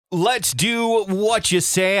Let's do what you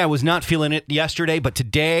say. I was not feeling it yesterday, but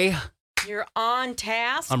today You're on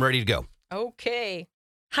task? I'm ready to go. Okay.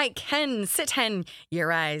 I can sit in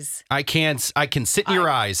your eyes. I can sit in your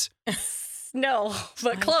eyes. No,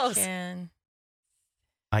 but close.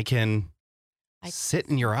 I can sit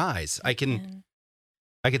in your eyes. I can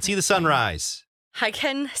see the sunrise. I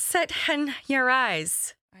can sit in your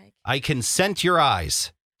eyes. I can scent your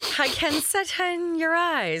eyes. I can sit in your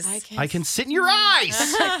eyes. I can sit in your eyes.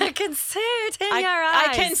 I can sit in your eyes.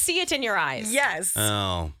 I can see it in your eyes. Yes.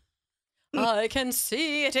 Oh, I can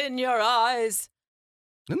see it in your eyes.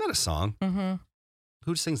 isn't that a song? Mm-hmm.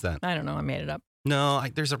 Who sings that? I don't know. I made it up. No,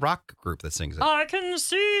 there's a rock group that sings it. I can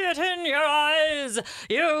see it in your eyes.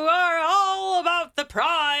 You are all about the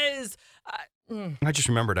prize. I just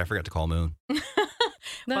remembered I forgot to call Moon.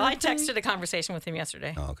 Well, I texted a conversation with him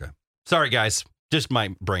yesterday. Oh, okay. Sorry, guys. Just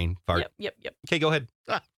my brain fart. Yep. Okay, go ahead.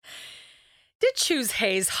 Did Choose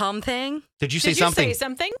Hayes hum thing? Did you say Did something? you say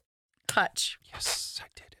something? Touch. Yes, I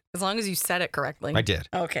did. As long as you said it correctly. I did.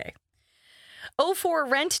 Okay. O for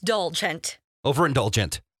rent dulgent.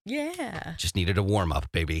 Overindulgent. Yeah. Just needed a warm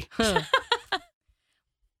up, baby.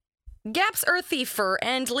 Gaps earthy fur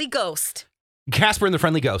and Lee ghost. Casper and the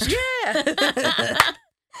Friendly Ghost. Yeah.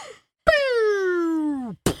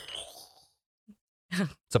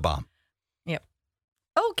 It's a bomb.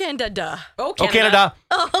 Oh, Canada. Oh, Oh, Canada.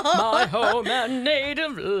 My home and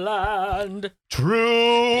native land.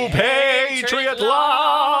 True patriot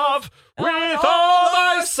love with all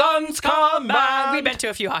thy sons command. We've been to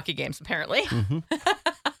a few hockey games, apparently.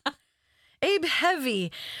 Abe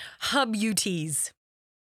Heavy. Beauties.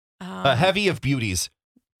 A heavy of beauties.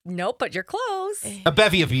 Nope, but you're close. A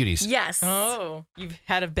bevy of beauties. Yes. Oh, you've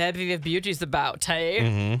had a bevy of beauties about, hey?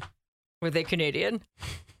 Mm-hmm. Were they Canadian?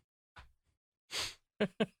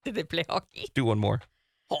 Did they play hockey? Do one more.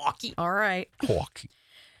 Hockey. All right. Hawk.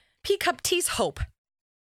 Peacup Tease Hope.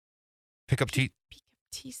 Pick up tea.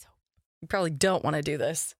 Tea soap. You probably don't want to do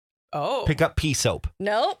this. Oh. Pick up pea soap.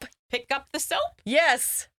 Nope. Pick up the soap?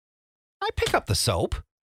 Yes. I pick up the soap.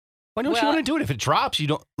 Why don't you Well- want to do it? If it drops, you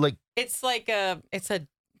don't like. It's like it's a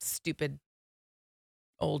stupid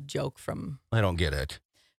old joke from, I don't get it.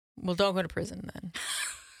 well, don't go to prison then.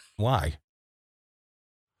 Why?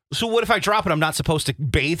 So what if I drop it? I'm not supposed to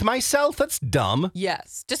bathe myself? That's dumb.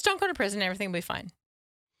 Yes. Just don't go to prison. Everything will be fine.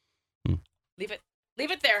 Hmm. Leave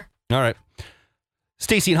it there. All right.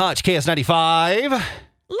 Stacey and Hutch, KS95. La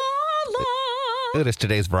la. It is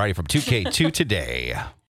today's variety from 2K to today.